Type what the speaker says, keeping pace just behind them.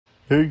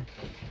Hey.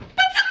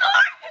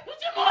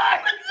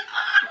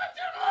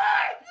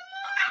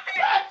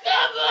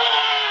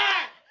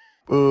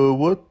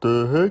 What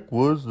the heck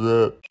was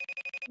that?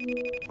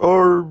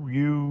 Are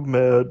you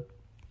mad?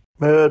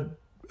 Mad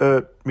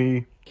at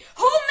me?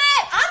 Who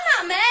mad? I'm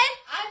not mad.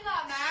 I'm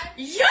not mad.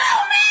 You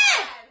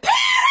mad?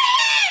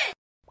 Period!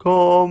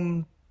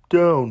 Calm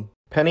down.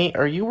 Penny,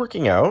 are you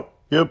working out?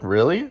 Yep.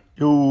 Really?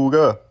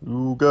 Yoga.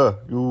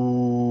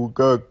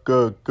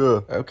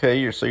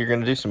 Okay, so you're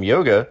gonna do some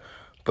yoga,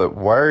 but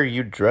why are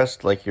you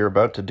dressed like you're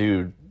about to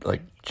do,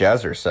 like,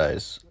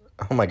 jazzercise?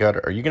 Oh my god,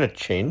 are you gonna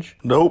change?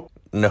 Nope.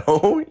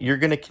 No? You're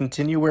gonna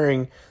continue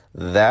wearing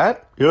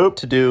that? Yep.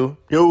 To do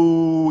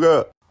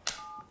Yoga.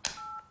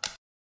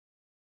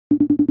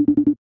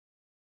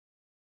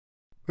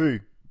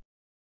 Hey.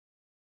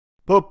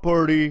 Pup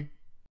party.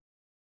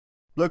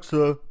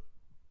 Alexa.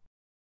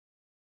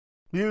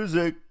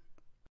 Music.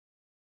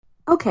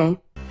 Okay.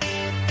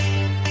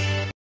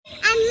 I'm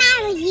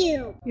mad with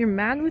you. You're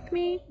mad with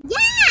me?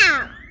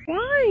 Yeah!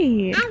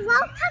 Why? I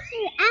won't touch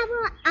you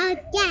ever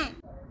again.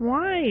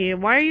 Why?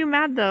 Why are you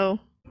mad though?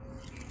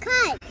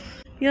 'Cause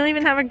You don't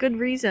even have a good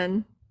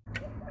reason.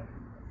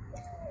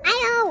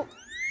 I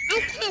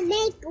can't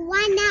make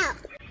one up.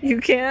 You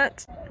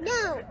can't?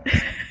 No.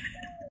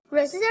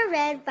 Roses are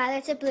red,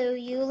 violets are blue.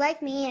 You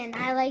like me and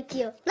I like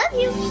you. Love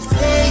you.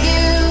 Say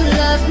you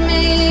love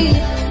me.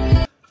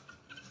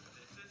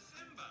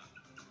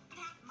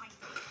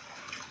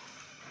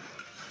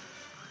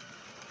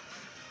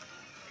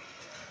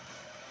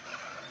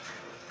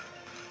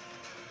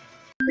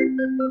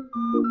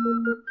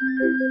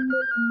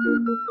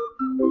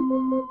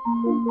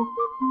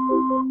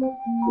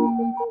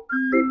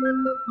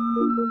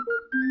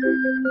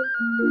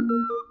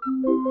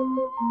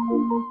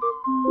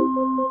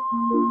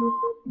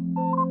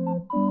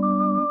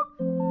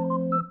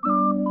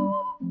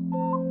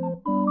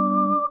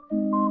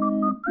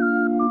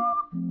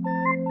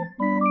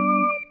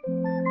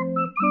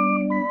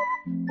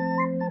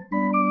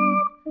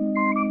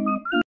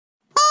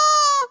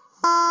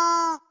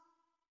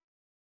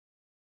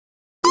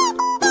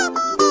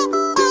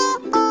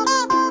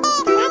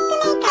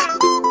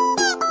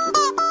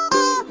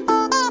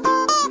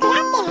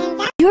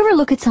 You ever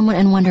look at someone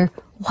and wonder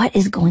what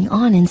is going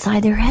on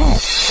inside their head?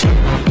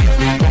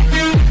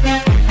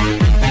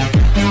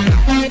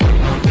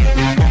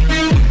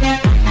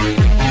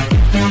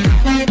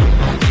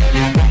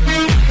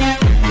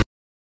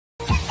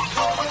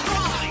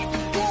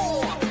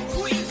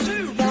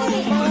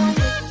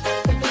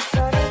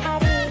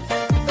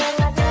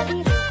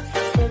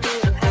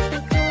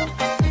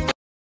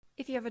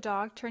 If you have a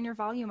dog, turn your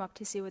volume up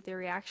to see what their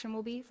reaction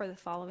will be for the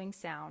following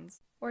sounds.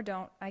 Or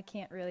don't, I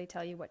can't really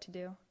tell you what to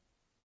do.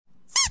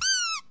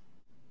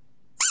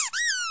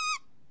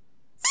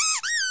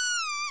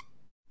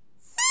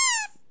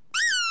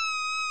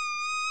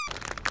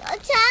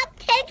 Stop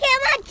taking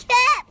my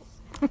chips.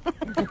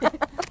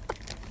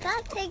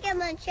 Stop taking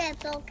my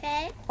chips,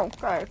 okay?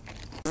 Okay.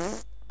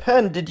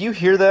 Pen, did you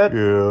hear that?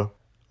 Yeah.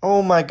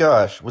 Oh my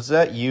gosh, was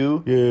that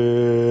you?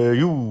 Yeah,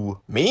 you.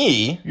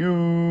 Me?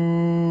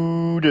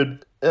 You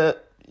did.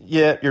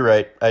 Yeah, you're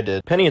right, I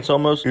did. Penny, it's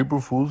almost, April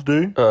Fool's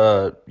Day?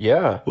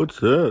 yeah. What's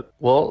that?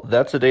 Well,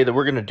 that's a day that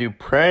we're gonna do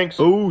pranks.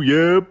 Oh,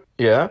 yep.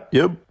 Yeah?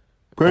 Yep.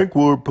 Prank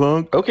war,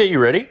 punk. Okay, you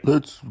ready?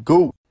 Let's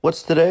go.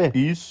 What's today?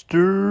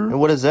 Easter. And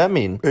what does that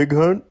mean? Egg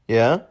hunt.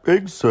 Yeah?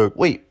 Egg suck.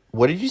 Wait,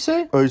 what did you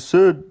say? I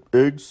said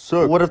egg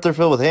suck. What if they're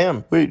filled with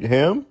ham? Wait,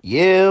 ham?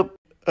 Yep.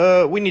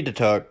 We need to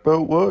talk.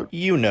 About what?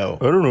 You know.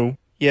 I don't know.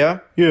 Yeah?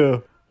 Yeah.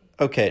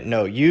 Okay,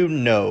 no, you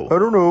know. I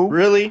don't know.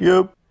 Really?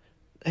 Yep.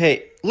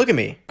 Hey, look at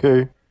me.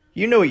 Okay.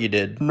 You know what you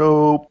did.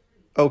 Nope.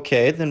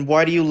 Okay, then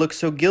why do you look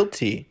so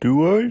guilty?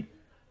 Do I?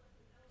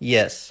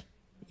 Yes.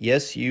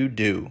 Yes, you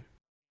do.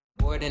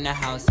 Bored in the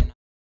house.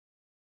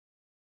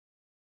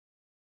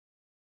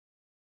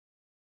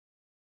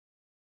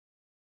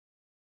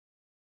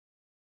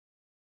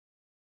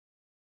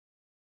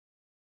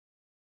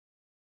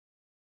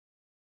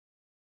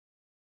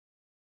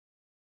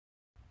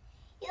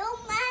 You're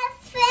my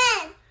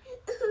friend.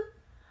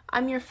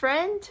 I'm your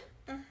friend?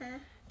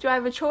 Do I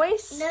have a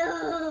choice?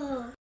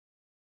 No.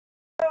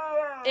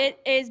 It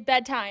is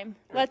bedtime.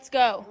 Let's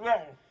go.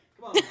 Coda.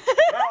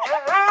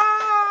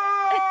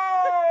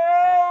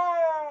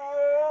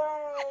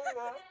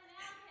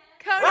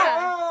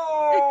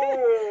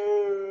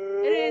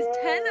 It is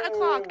 10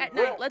 o'clock at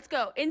night. Let's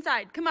go.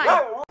 Inside. Come on.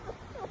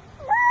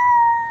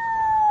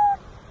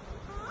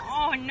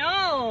 Oh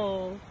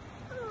no.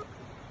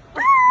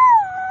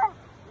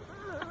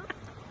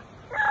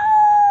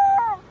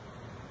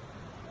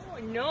 Oh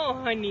no,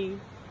 honey.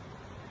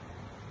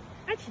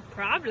 That's your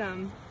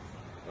problem.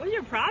 What's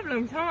your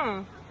problems,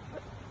 huh?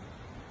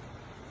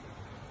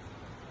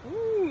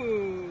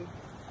 Ooh.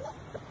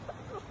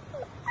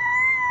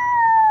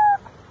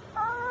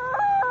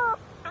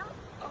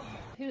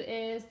 Who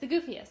is the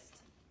goofiest?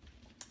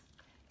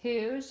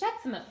 Who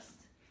sheds the most?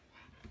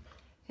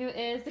 Who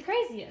is the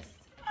craziest?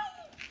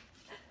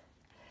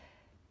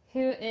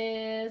 Who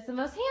is the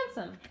most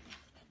handsome?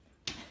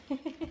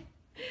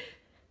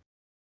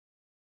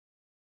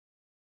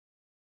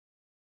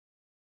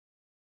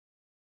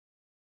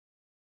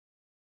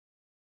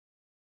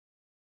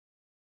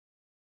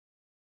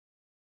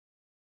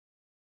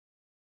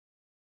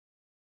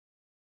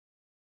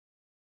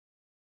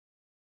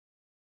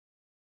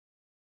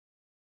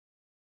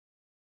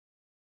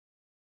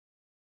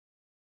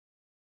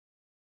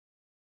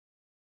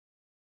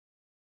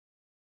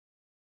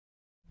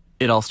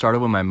 It all started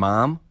when my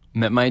mom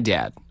met my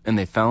dad, and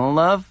they fell in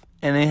love,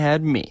 and they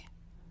had me.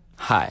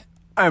 Hi,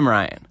 I'm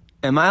Ryan,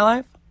 and my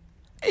life,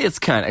 it's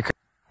kind of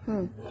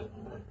crazy.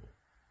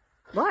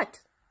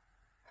 What?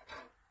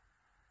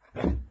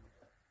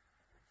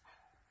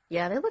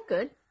 Yeah, they look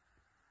good.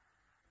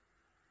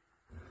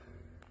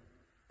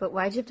 But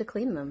why'd you have to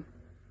clean them?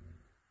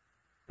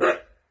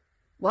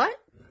 What?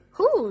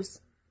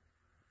 Whose?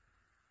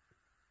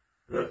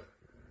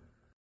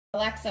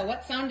 Alexa,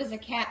 what sound does a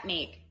cat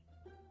make?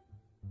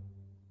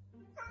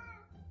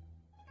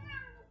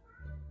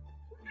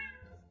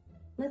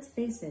 Let's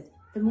face it,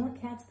 the more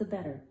cats the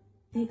better.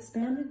 The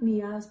expanded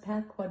Meows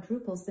pack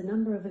quadruples the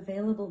number of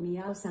available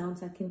meow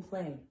sounds I can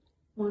play.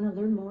 Want to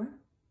learn more?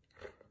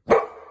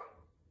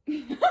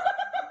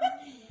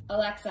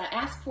 Alexa,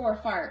 ask for a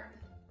fart.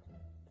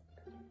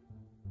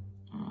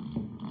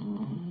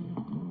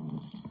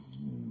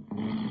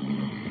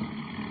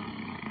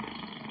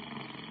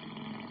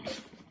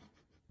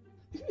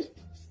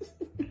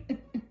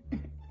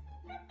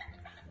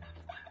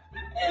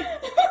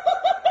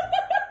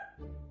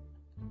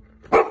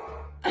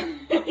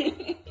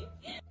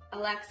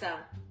 Alexa,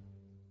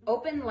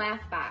 open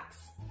laugh box.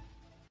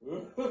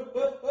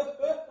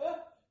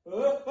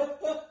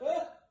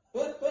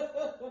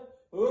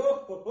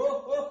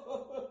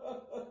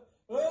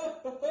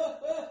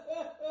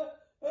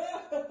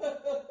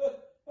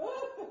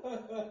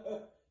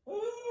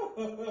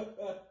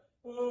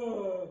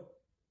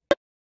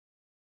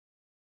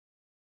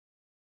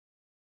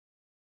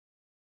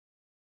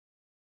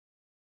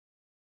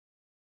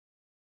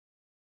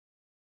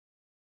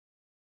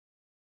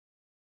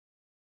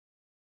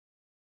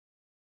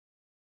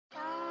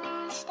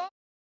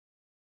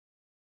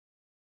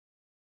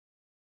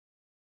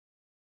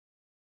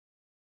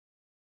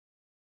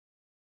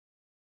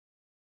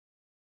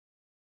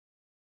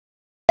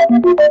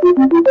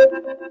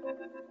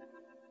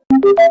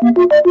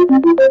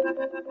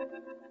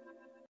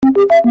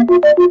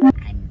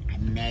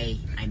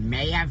 I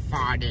may have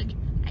farted.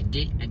 I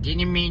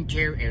didn't mean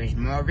to. It was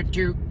more of a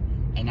toot,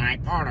 and I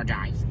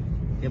apologize.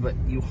 Yeah, but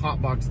you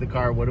hotboxed the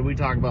car. What are we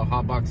talking about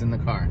hotboxing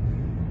the car?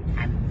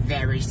 I'm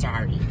very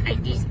sorry.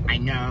 I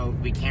know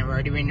we can't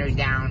roll the windows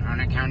down on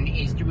account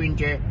it's the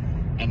winter,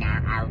 and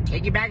I'll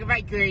take it back if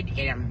I could,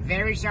 and I'm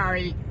very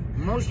sorry.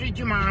 Mostly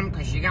to Mom,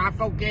 because she got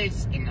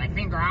focus, and I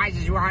think her eyes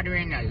is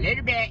watering a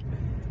little bit.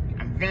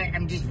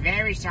 I'm just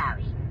very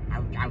sorry.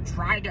 I'll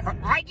try to.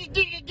 I just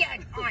did it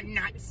again. Oh,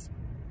 nuts.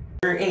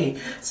 Hey,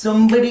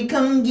 somebody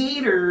come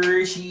get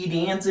her, she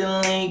dancing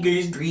like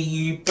a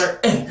stripper.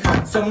 Hey,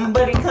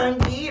 somebody come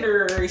get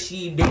her,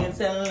 she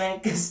dancing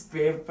like a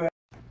stripper.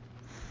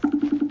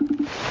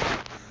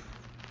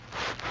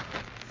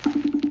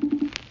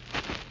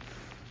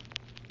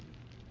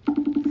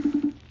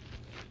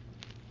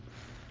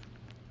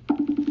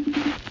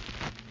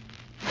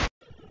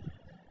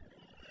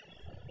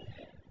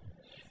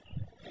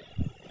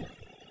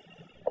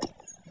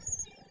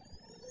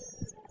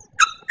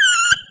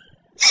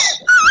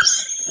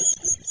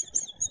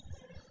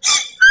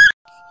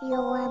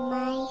 You're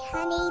my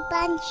honey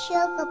bun,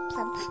 sugar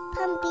plum,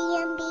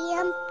 pumpkin.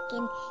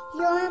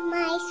 You're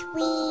my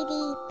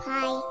sweetie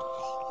pie.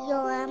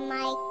 You're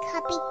my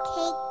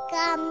cupcake,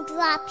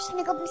 gumdrop,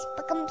 snickums,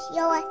 spickums.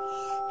 You're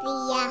the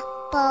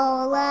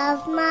apple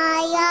of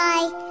my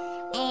eye.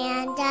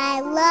 And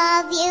I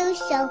love you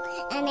so,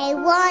 and I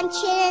want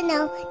you to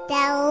know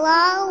that I'll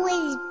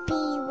always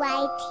be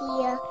right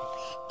here.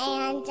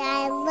 And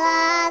I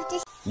love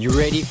to... You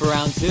ready for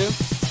round two?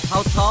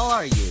 How tall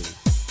are you?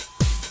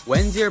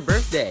 When's your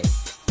birthday?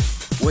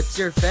 What's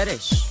your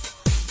fetish?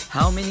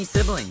 How many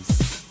siblings?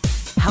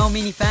 How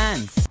many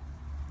fans?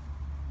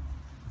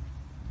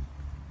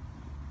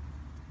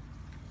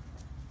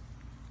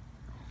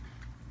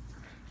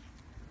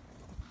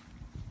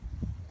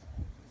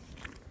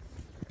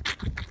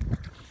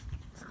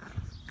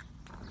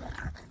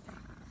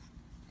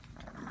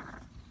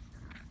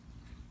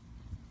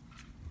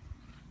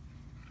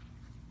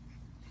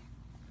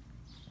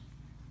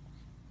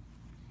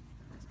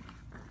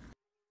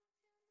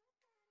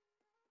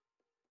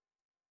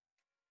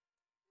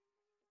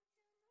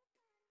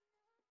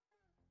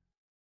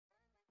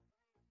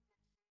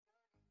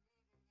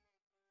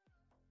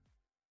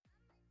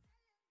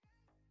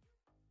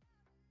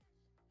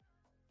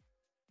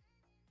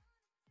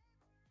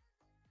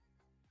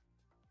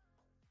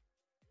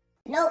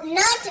 No,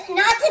 not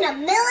in a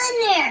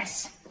million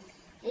years.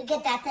 You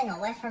get that thing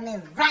away from me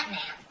right now.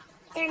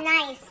 They're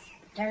nice.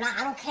 They're not.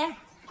 I don't care.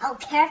 I don't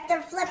care if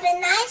they're flipping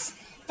nice.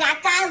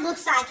 That guy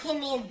looks like he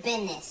means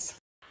business.